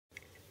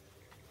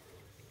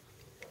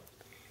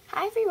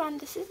Hi everyone,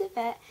 this is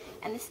Yvette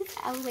and this is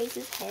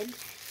Eloise's head.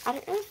 I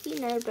don't know if you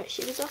know, but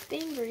she was off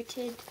being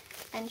rooted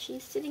and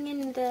she's sitting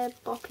in the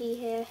boppy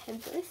hair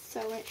headless,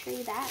 so I won't show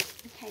you that.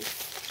 Okay,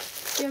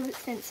 still a bit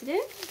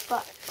sensitive,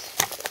 but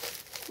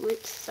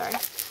whoops, sorry.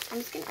 I'm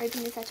just going to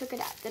open this. I took it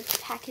out the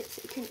packet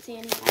so you couldn't see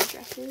any of my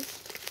dresses.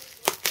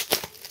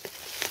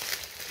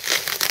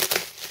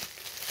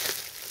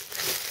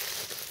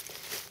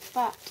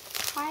 But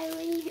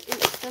Kylie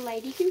is the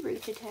lady who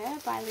rooted her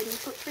by Little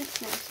Footprints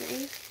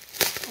Nursery,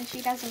 and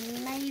she does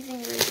amazing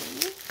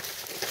rooting.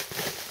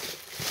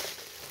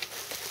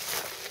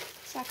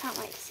 So I can't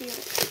wait to see what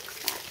it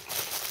looks like.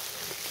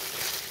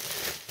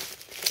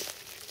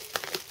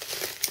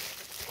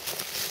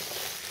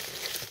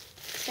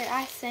 So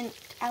I sent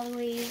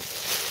Eloise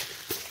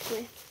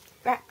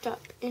wrapped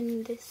up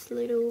in this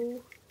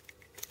little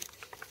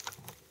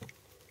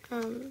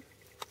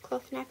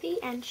cloth nappy,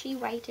 and she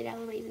weighted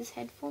Eloise's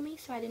head for me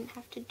so I didn't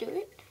have to do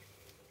it.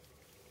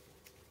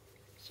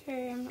 So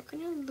I'm not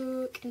going to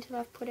look until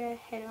I've put her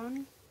head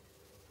on.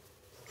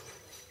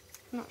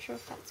 I'm not sure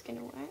if that's going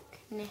to work.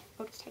 Nah,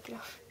 I'll just take it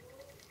off.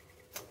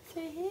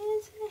 So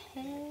here's her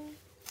hair.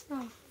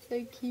 Oh,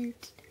 so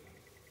cute.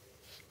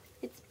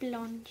 It's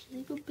blonde. She's a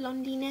little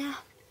blondie now.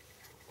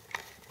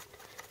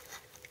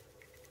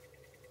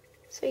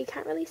 So you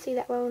can't really see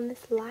that well in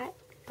this light,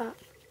 but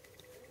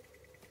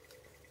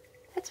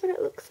that's what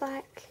it looks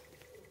like.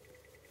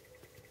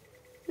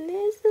 And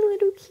there's the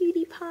little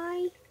cutie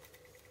pie.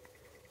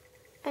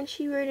 And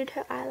she rooted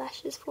her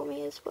eyelashes for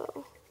me as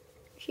well,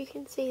 as you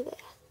can see there.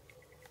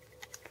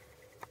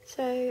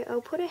 So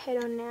I'll put her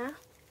head on now.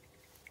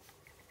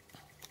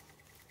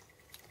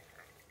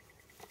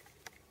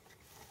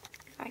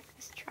 Like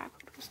this tripod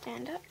will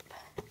stand up.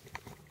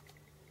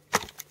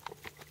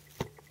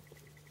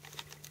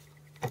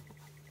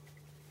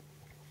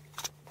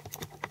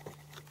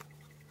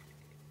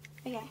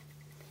 Okay.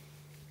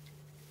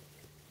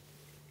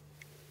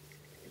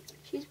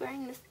 She's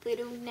wearing this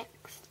little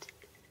Next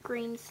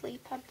green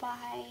sleeper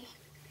by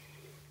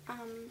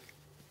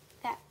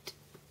that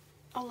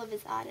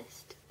Oliver's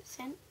artist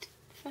sent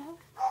for her.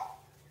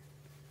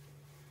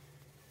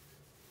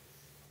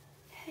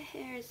 Her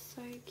hair is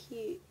so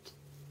cute.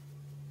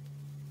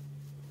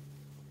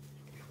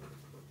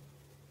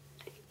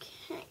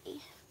 Okay.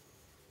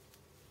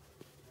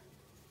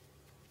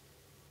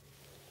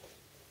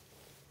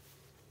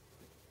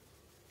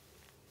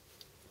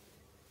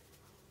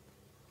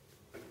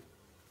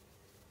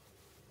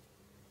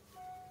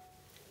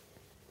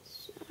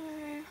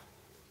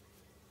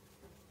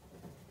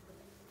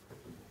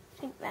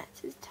 I think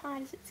that's as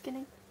tight as it's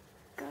gonna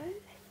go.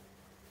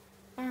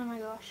 Oh my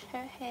gosh,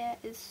 her hair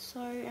is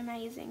so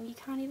amazing. You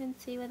can't even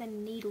see where the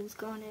needle's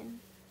gone in.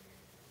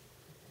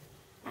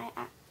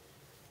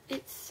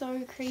 It's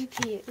so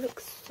creepy. It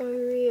looks so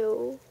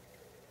real.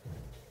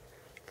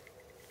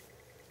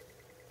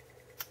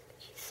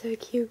 She's so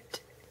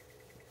cute.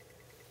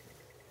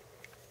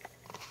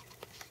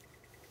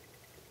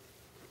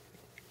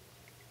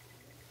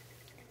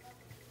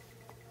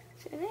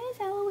 So there's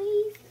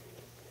Eloise.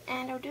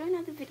 And I'll do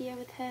another video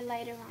with her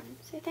later on.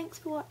 So thanks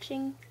for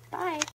watching. Bye.